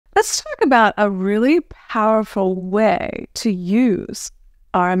Let's talk about a really powerful way to use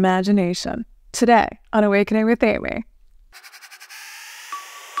our imagination today on Awakening with Amy.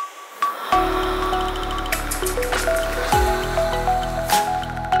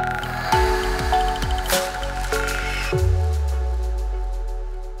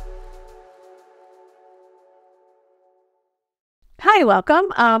 Hi, welcome.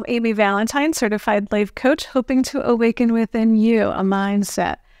 I'm Amy Valentine, certified life coach, hoping to awaken within you a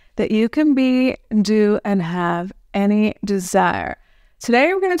mindset that you can be, do, and have any desire.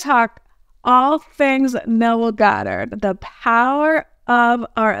 Today, we're going to talk all things Neville Goddard, the power of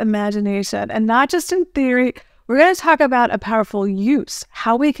our imagination, and not just in theory. We're going to talk about a powerful use,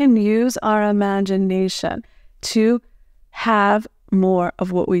 how we can use our imagination to have more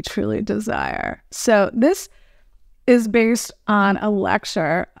of what we truly desire. So this is based on a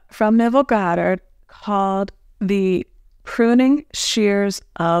lecture from Neville Goddard called the Pruning Shears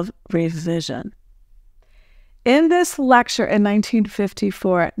of Revision. In this lecture in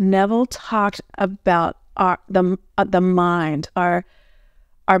 1954, Neville talked about the mind, our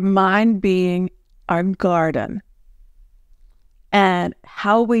mind being our garden, and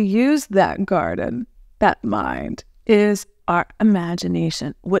how we use that garden, that mind, is our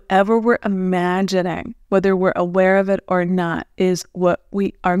imagination. Whatever we're imagining, whether we're aware of it or not, is what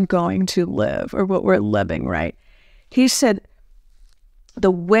we are going to live, or what we're living, right? He said, the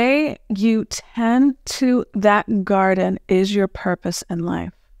way you tend to that garden is your purpose in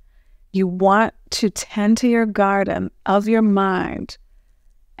life. You want to tend to your garden of your mind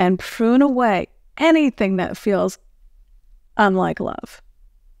and prune away anything that feels unlike love.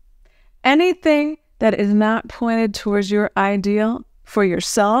 Anything that is not pointed towards your ideal for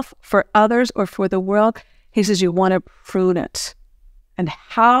yourself, for others, or for the world. He says you want to prune it. And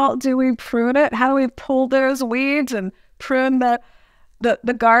how do we prune it? How do we pull those weeds and prune the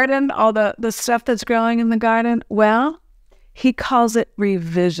garden, all the stuff that's growing in the garden? Well, he calls it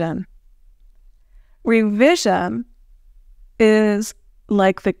revision. Revision is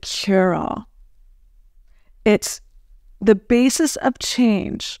like the cure-all. It's the basis of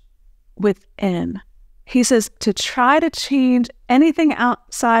change within. He says to try to change anything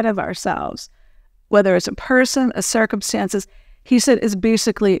outside of ourselves, whether it's a person, a circumstances, he said is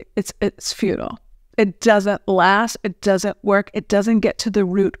basically, it's futile. It doesn't last. It doesn't work. It doesn't get to the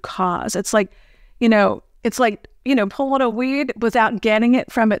root cause. It's like, pulling a weed without getting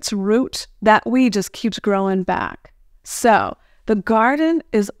it from its root. That weed just keeps growing back. So the garden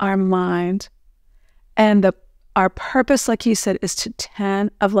is our mind, and our purpose, like he said, is to tend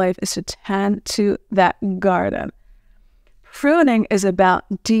to that garden. Pruning is about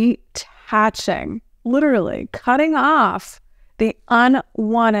detaching, literally cutting off the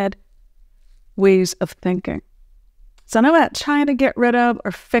unwanted ways of thinking. It's not about trying to get rid of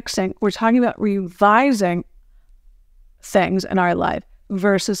or fixing. We're talking about revising things in our life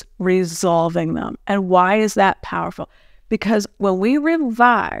versus resolving them. And why is that powerful? Because when we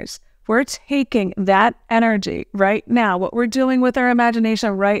revise, we're taking that energy right now, what we're doing with our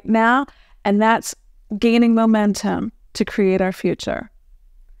imagination right now, and that's gaining momentum to create our future.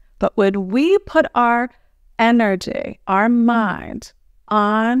 But when we put our energy, our mind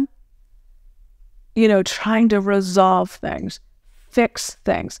on, trying to resolve things, fix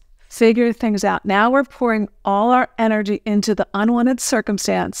things, figure things out, now we're pouring all our energy into the unwanted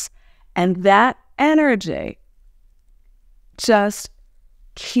circumstance, and that energy just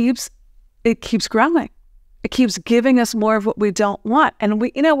keeps growing. It keeps giving us more of what we don't want. And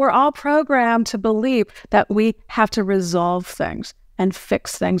we're all programmed to believe that we have to resolve things and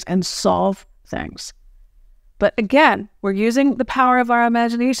fix things and solve things. But again, we're using the power of our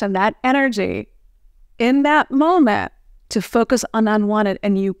imagination, that energy in that moment, to focus on unwanted.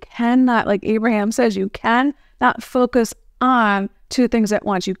 And you cannot, like Abraham says, you cannot focus on two things at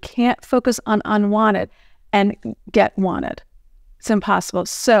once. You can't focus on unwanted and get wanted. It's impossible.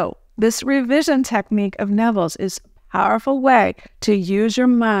 So this revision technique of Neville's is a powerful way to use your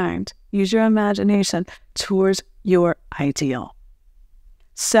mind, use your imagination towards your ideal.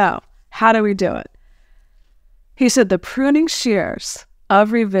 So how do we do it? He said the pruning shears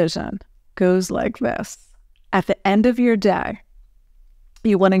of revision goes like this. At the end of your day,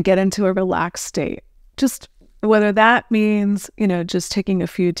 you want to get into a relaxed state. Just whether that means, just taking a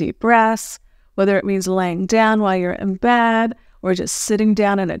few deep breaths, whether it means laying down while you're in bed, or just sitting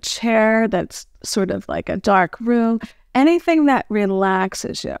down in a chair that's sort of like a dark room, anything that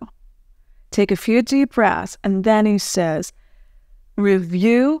relaxes you. Take a few deep breaths, and then he says,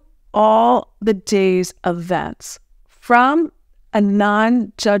 review all the day's events from a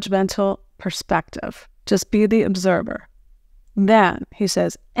non-judgmental perspective. Just be the observer. then he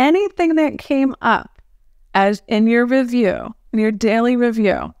says, anything that came up as in your review, in your daily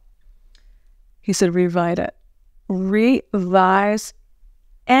review, he said, rewrite it. Revise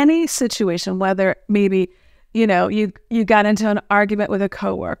any situation, whether maybe, you got into an argument with a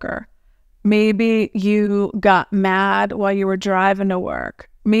coworker. Maybe you got mad while you were driving to work.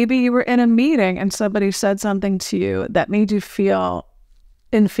 Maybe you were in a meeting and somebody said something to you that made you feel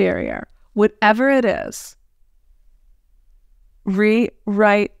inferior. Whatever it is,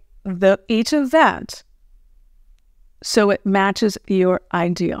 rewrite each event so it matches your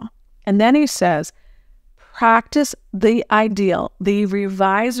ideal. And then he says, practice the ideal, the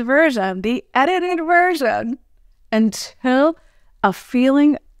revised version, the edited version, until a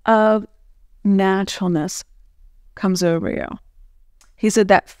feeling of naturalness comes over you. He said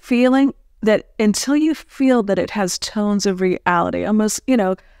that feeling, that until you feel that it has tones of reality, almost,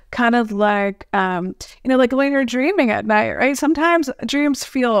 kind of like, like when you're dreaming at night, right? Sometimes dreams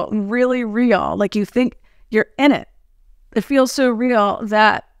feel really real, like you think you're in it. It feels so real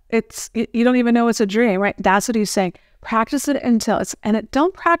that you don't even know it's a dream, right? That's what he's saying. Practice it until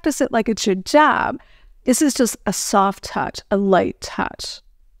don't practice it like it's your job. This is just a soft touch, a light touch.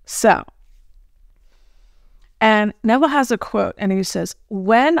 So, and Neville has a quote, and he says,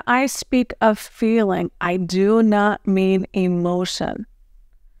 when I speak of feeling, I do not mean emotion,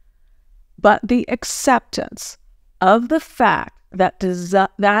 but the acceptance of the fact that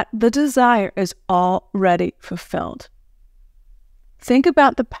the desire is already fulfilled. Think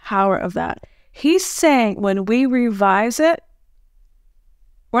about the power of that. He's saying when we revise it,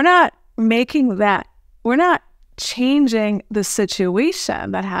 we're not changing the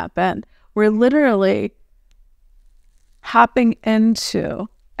situation that happened. We're literally hopping into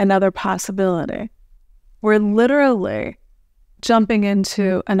another possibility. We're literally jumping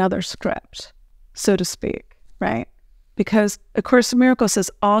into another script, so to speak, right? Because A Course in Miracles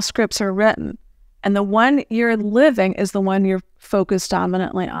says all scripts are written, and the one you're living is the one you're focused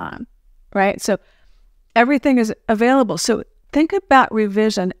dominantly on, right? So everything is available. So think about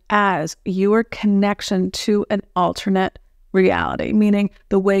revision as your connection to an alternate reality, meaning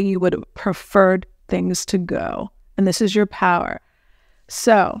the way you would have preferred things to go. And this is your power.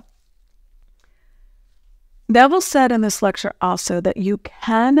 So Neville said in this lecture also that you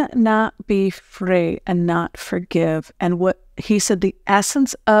cannot be free and not forgive. And what he said, the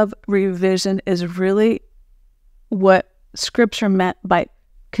essence of revision is really what Scripture meant by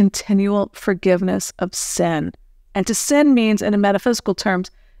continual forgiveness of sin. And to sin means, in metaphysical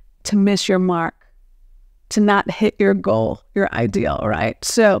terms, to miss your mark, to not hit your goal, your ideal, right?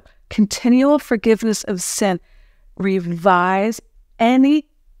 So continual forgiveness of sin. Revise any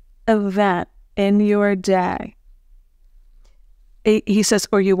event in your day. He says,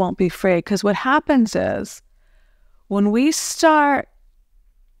 or you won't be free. Because what happens is when we start,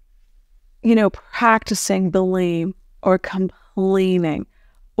 practicing blame or complaining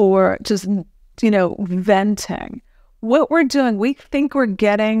or just, venting, what we're doing, we think we're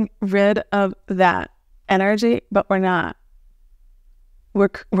getting rid of that energy, but we're not.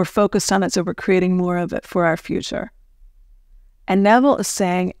 We're focused on it, so we're creating more of it for our future. And Neville is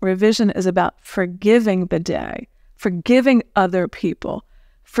saying revision is about forgiving the day, forgiving other people,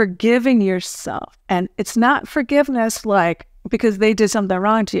 forgiving yourself. And it's not forgiveness like because they did something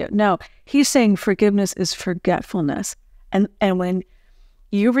wrong to you. No, he's saying forgiveness is forgetfulness. And when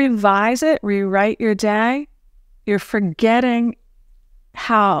you revise it, rewrite your day, you're forgetting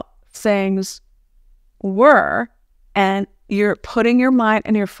how things were, and you're putting your mind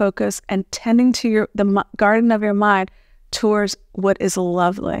and your focus and tending to the garden of your mind towards what is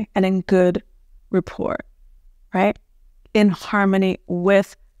lovely and in good rapport, right? In harmony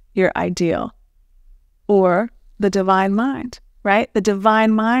with your ideal or the divine mind, right? The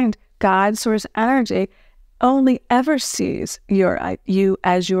divine mind, God, source energy, only ever sees you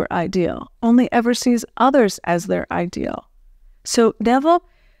as your ideal, only ever sees others as their ideal. So Neville,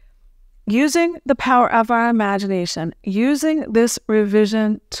 using the power of our imagination, using this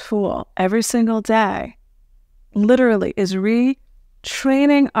revision tool every single day, literally is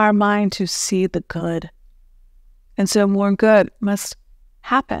retraining our mind to see the good. And so more good must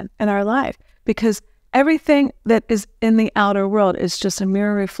happen in our life because everything that is in the outer world is just a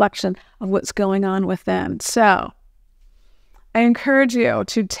mirror reflection of what's going on within. So I encourage you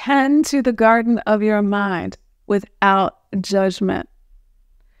to tend to the garden of your mind without judgment.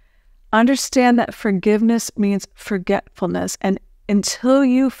 Understand that forgiveness means forgetfulness. And until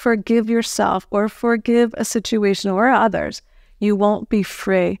you forgive yourself or forgive a situation or others, you won't be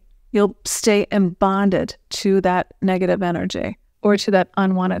free. You'll stay in bondage to that negative energy or to that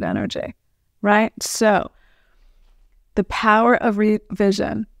unwanted energy, right? So The power of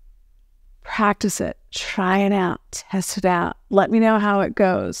revision. Practice it. Try it out. Test it out. Let me know how it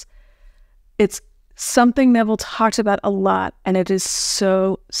goes. It's something Neville talked about a lot, and it is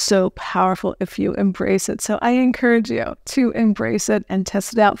so, so powerful if you embrace it. So I encourage you to embrace it and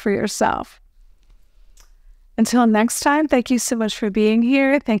test it out for yourself. Until next time, thank you so much for being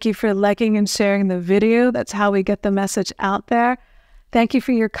here. Thank you for liking and sharing the video. That's how we get the message out there. Thank you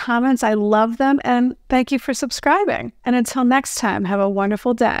for your comments. I love them. And thank you for subscribing. And until next time, have a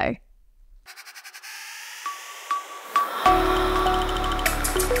wonderful day.